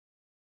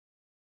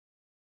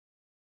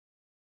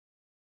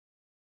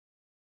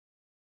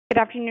Good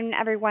afternoon,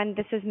 everyone.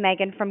 This is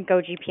Megan from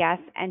GoGPS,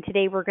 and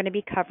today we're going to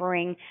be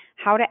covering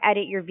how to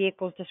edit your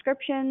vehicle's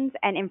descriptions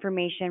and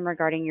information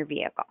regarding your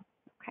vehicle.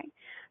 Okay,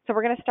 so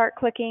we're going to start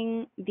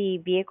clicking the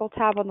Vehicle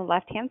tab on the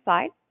left-hand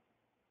side.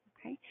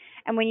 Okay,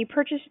 and when you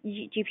purchase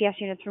GPS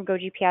units from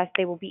GoGPS,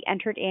 they will be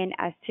entered in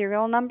as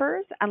serial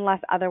numbers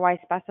unless otherwise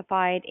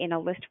specified in a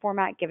list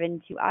format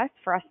given to us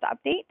for us to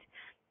update.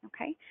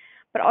 Okay,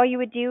 but all you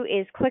would do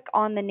is click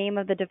on the name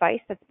of the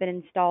device that's been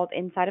installed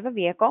inside of a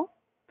vehicle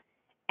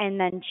and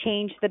then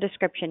change the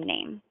description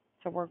name.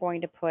 So we're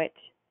going to put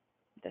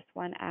this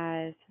one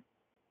as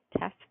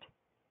test.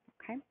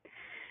 Okay.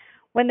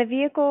 When the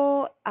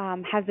vehicle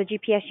has the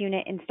GPS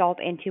unit installed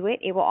into it,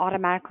 it will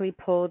automatically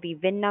pull the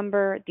VIN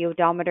number, the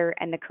odometer,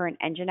 and the current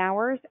engine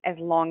hours. As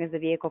long as the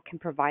vehicle can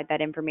provide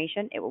that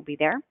information, it will be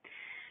there.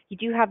 You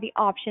do have the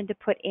option to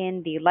put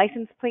in the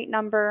license plate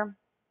number,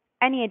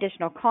 any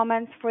additional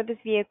comments for this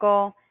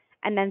vehicle,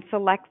 and then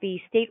select the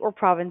state or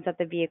province that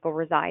the vehicle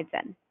resides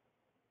in.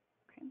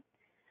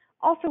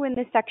 Also in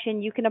this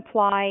section, you can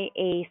apply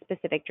a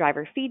specific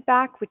driver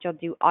feedback, which will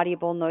do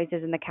audible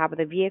noises in the cab of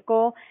the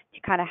vehicle to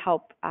kind of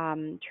help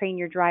train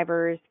your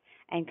drivers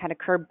and kind of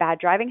curb bad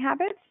driving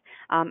habits,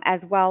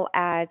 as well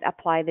as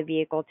apply the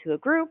vehicle to a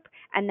group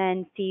and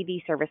then see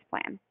the service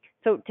plan.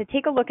 So to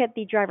take a look at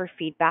the driver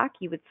feedback,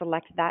 you would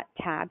select that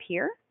tab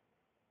here.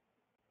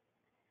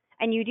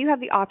 And you do have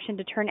the option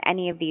to turn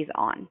any of these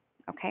on.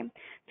 Okay,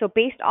 so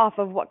based off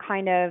of what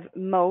kind of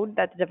mode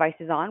that the device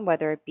is on,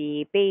 whether it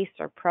be base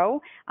or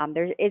pro,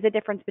 there is a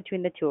difference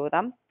between the two of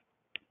them.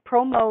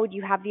 Pro mode,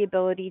 you have the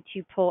ability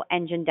to pull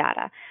engine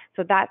data.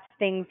 So that's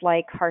things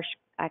like harsh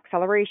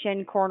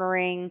acceleration,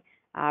 cornering,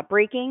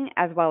 braking,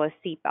 as well as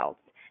seat belts.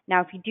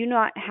 Now, if you do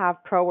not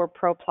have Pro or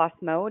Pro Plus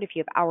mode, if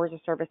you have hours of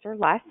service or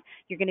less,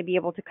 you're going to be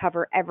able to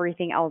cover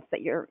everything else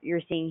that you're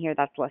seeing here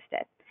that's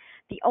listed.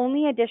 The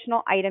only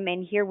additional item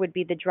in here would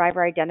be the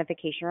driver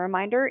identification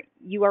reminder.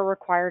 You are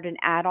required an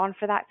add-on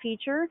for that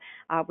feature,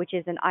 which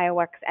is an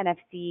iOS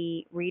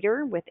NFC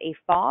reader with a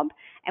fob.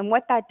 And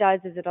what that does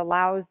is it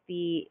allows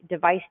the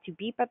device to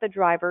beep at the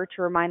driver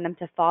to remind them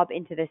to fob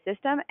into the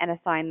system and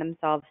assign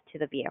themselves to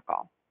the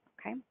vehicle.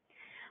 Okay.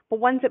 But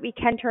ones that we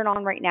can turn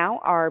on right now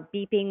are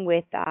beeping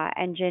with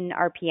engine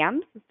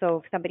RPMs.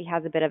 So if somebody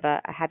has a bit of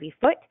a heavy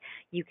foot,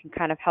 you can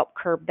kind of help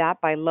curb that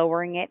by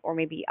lowering it or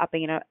maybe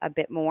upping it a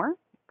bit more.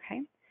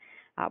 Okay.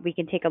 We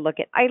can take a look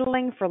at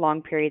idling for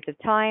long periods of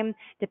time,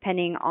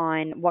 depending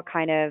on what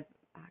kind of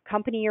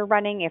company you're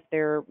running. If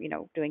they're,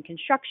 doing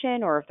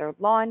construction or if they're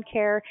lawn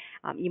care,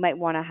 you might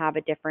want to have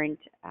a different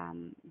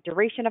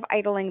duration of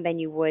idling than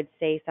you would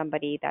say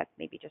somebody that's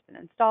maybe just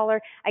an installer.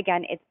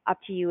 Again, it's up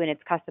to you and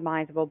it's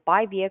customizable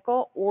by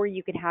vehicle, or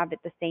you can have it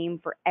the same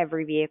for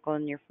every vehicle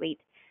in your fleet.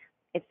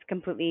 It's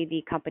completely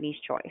the company's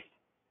choice.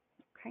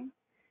 Okay.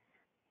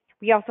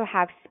 We also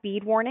have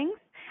speed warnings.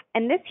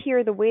 And this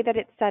here, the way that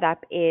it's set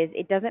up is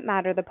it doesn't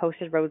matter the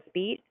posted road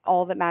speed.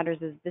 All that matters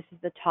is this is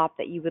the top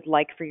that you would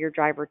like for your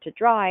driver to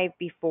drive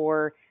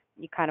before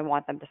you kind of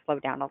want them to slow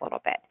down a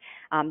little bit.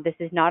 This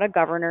is not a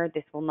governor.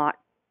 This will not,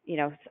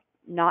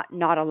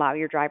 not allow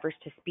your drivers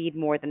to speed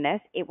more than this.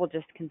 It will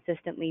just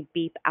consistently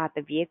beep at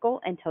the vehicle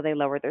until they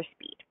lower their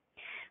speed.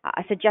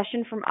 A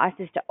suggestion from us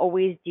is to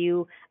always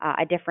do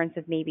a difference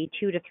of maybe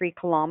 2 to 3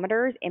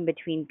 kilometers in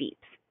between beeps.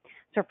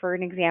 So for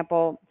an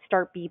example,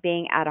 start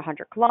beeping at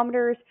 100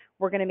 kilometers.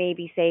 We're going to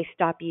maybe say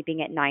stop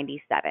beeping at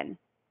 97.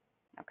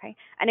 Okay.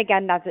 And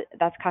again,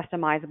 that's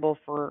customizable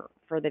for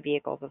the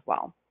vehicles as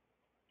well.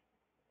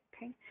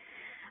 Okay.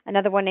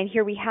 Another one in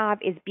here we have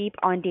is beep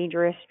on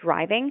dangerous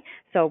driving.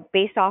 So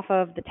based off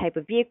of the type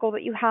of vehicle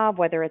that you have,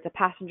 whether it's a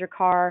passenger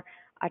car,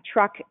 a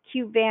truck,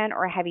 cube van,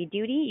 or a heavy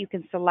duty, you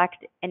can select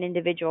an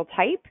individual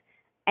type,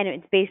 and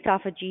it's based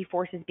off of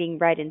G-forces being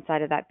read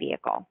inside of that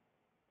vehicle.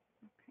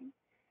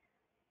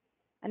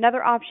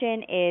 Another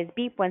option is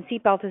beep when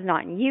seatbelt is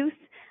not in use.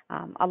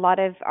 A lot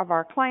of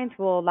our clients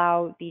will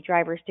allow the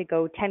drivers to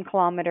go 10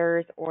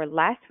 kilometers or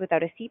less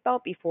without a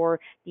seatbelt before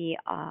the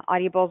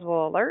audibles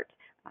will alert.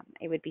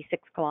 It would be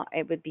 6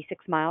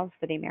 miles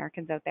for the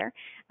Americans out there.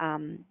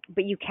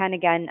 But you can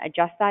again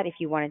adjust that if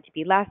you want it to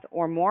be less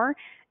or more.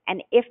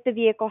 And if the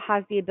vehicle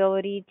has the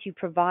ability to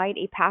provide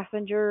a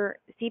passenger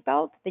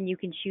seatbelt, then you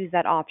can choose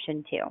that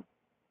option too.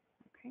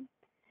 Okay.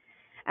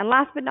 And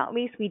last but not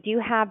least, we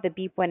do have the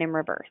beep when in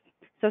reverse.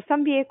 So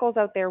some vehicles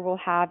out there will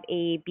have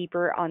a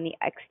beeper on the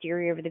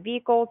exterior of the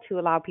vehicle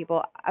to allow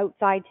people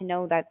outside to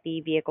know that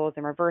the vehicle is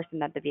in reverse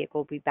and that the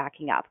vehicle will be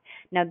backing up.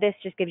 Now this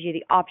just gives you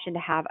the option to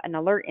have an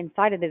alert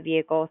inside of the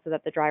vehicle so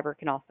that the driver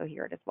can also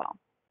hear it as well.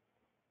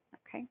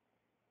 Okay.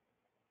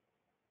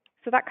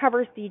 So that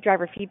covers the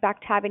driver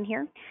feedback tab in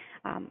here.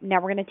 Now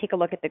we're going to take a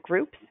look at the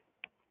groups.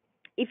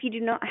 If you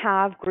do not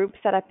have groups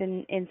set up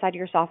inside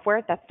your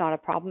software, that's not a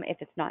problem if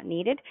it's not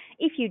needed.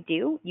 If you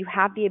do, you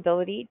have the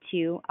ability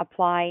to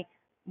apply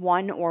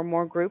one or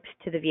more groups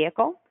to the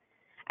vehicle,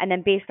 and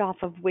then based off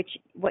of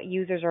what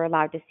users are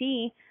allowed to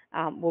see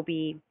will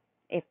be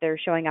if they're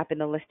showing up in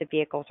the list of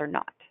vehicles or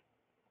not.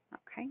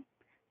 Okay,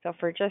 so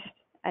for just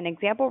an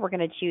example, we're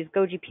going to choose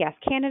GoGPS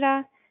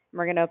Canada,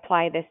 We're going to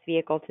apply this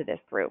vehicle to this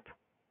group.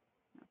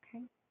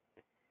 Okay.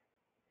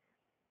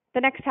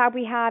 The next tab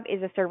we have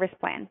is a service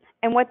plan.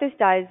 And what this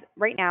does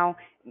right now,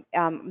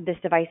 this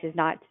device is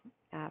not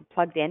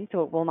plugged in,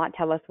 so it will not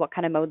tell us what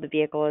kind of mode the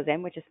vehicle is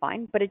in, which is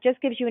fine. But it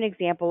just gives you an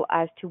example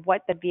as to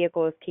what the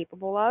vehicle is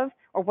capable of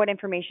or what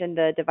information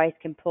the device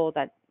can pull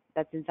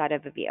that's inside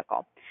of a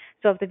vehicle.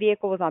 So if the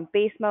vehicle was on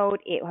base mode,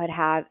 it would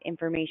have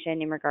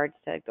information in regards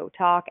to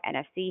GoTalk,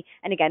 NFC,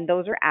 and again,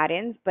 those are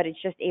add-ins, but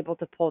it's just able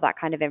to pull that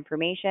kind of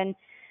information.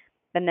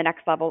 Then the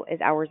next level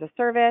is hours of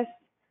service,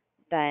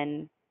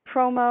 then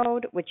Pro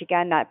mode, which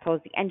again, that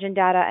pulls the engine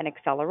data and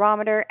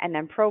accelerometer, and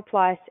then Pro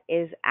Plus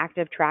is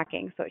active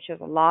tracking, so it shows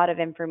a lot of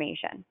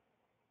information.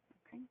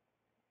 Okay.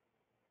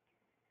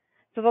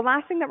 So the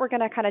last thing that we're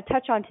going to kind of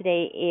touch on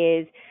today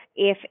is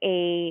if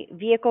a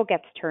vehicle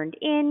gets turned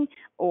in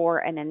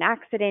or in an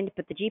accident,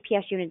 but the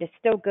GPS unit is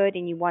still good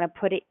and you want to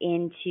put it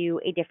into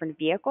a different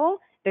vehicle,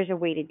 there's a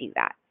way to do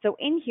that. So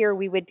in here,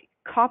 we would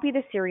copy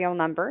the serial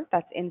number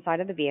that's inside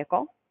of the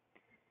vehicle,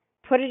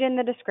 put it in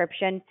the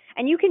description,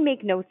 and you can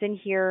make notes in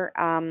here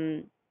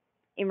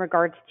in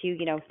regards to,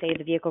 say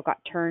the vehicle got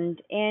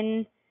turned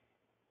in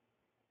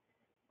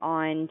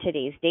on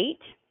today's date.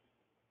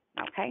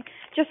 Okay,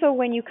 just so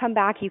when you come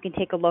back, you can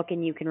take a look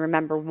and you can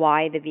remember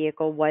why the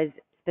vehicle was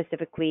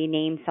specifically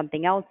named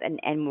something else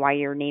and why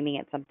you're naming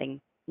it something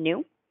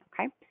new.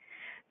 Okay,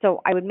 so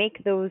I would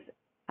make those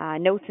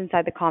notes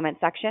inside the comment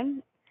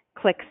section,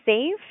 click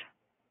save,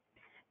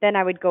 then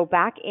I would go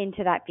back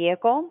into that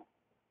vehicle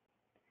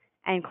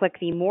and click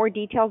the More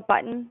Details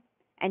button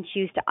and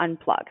choose to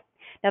unplug.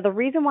 Now, the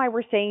reason why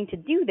we're saying to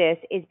do this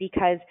is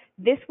because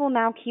this will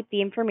now keep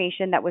the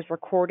information that was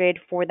recorded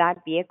for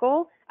that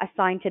vehicle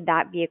assigned to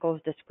that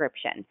vehicle's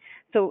description.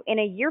 So in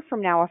a year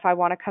from now, if I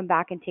want to come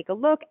back and take a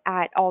look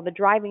at all the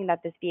driving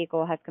that this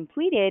vehicle has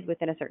completed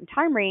within a certain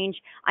time range,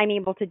 I'm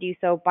able to do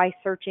so by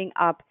searching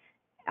up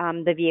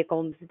the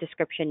vehicle's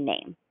description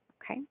name.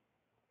 Okay.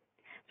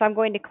 So I'm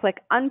going to click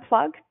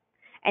unplug,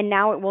 and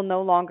now it will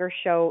no longer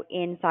show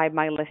inside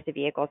my list of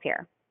vehicles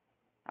here.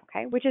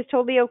 Okay, which is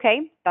totally okay.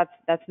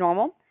 That's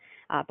normal.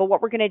 But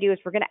what we're going to do is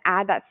we're going to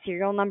add that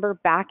serial number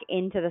back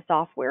into the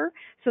software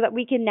so that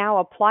we can now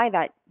apply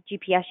that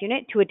GPS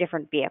unit to a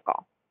different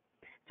vehicle.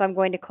 So I'm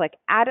going to click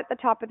Add at the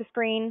top of the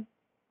screen,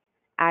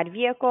 Add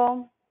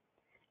Vehicle,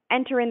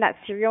 enter in that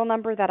serial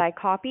number that I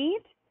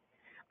copied.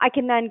 I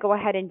can then go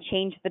ahead and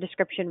change the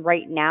description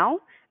right now.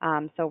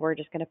 So we're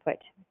just going to put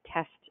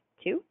Test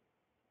 2.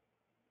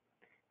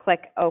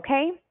 Click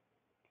OK.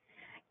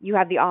 You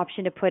have the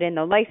option to put in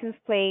the license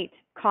plate,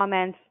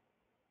 comments,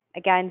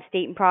 again,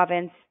 state and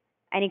province,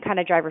 any kind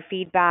of driver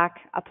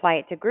feedback, apply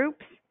it to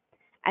groups,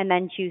 and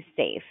then choose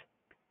save.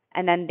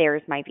 And then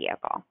there's my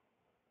vehicle.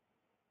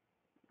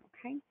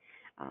 Okay.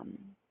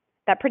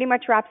 That pretty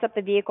much wraps up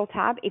the vehicle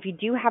tab. If you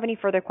do have any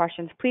further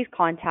questions, please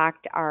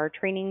contact our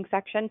training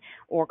section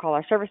or call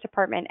our service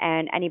department,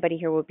 and anybody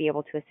here will be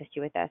able to assist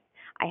you with this.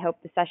 I hope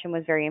the session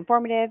was very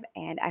informative,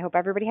 and I hope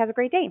everybody has a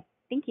great day.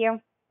 Thank you.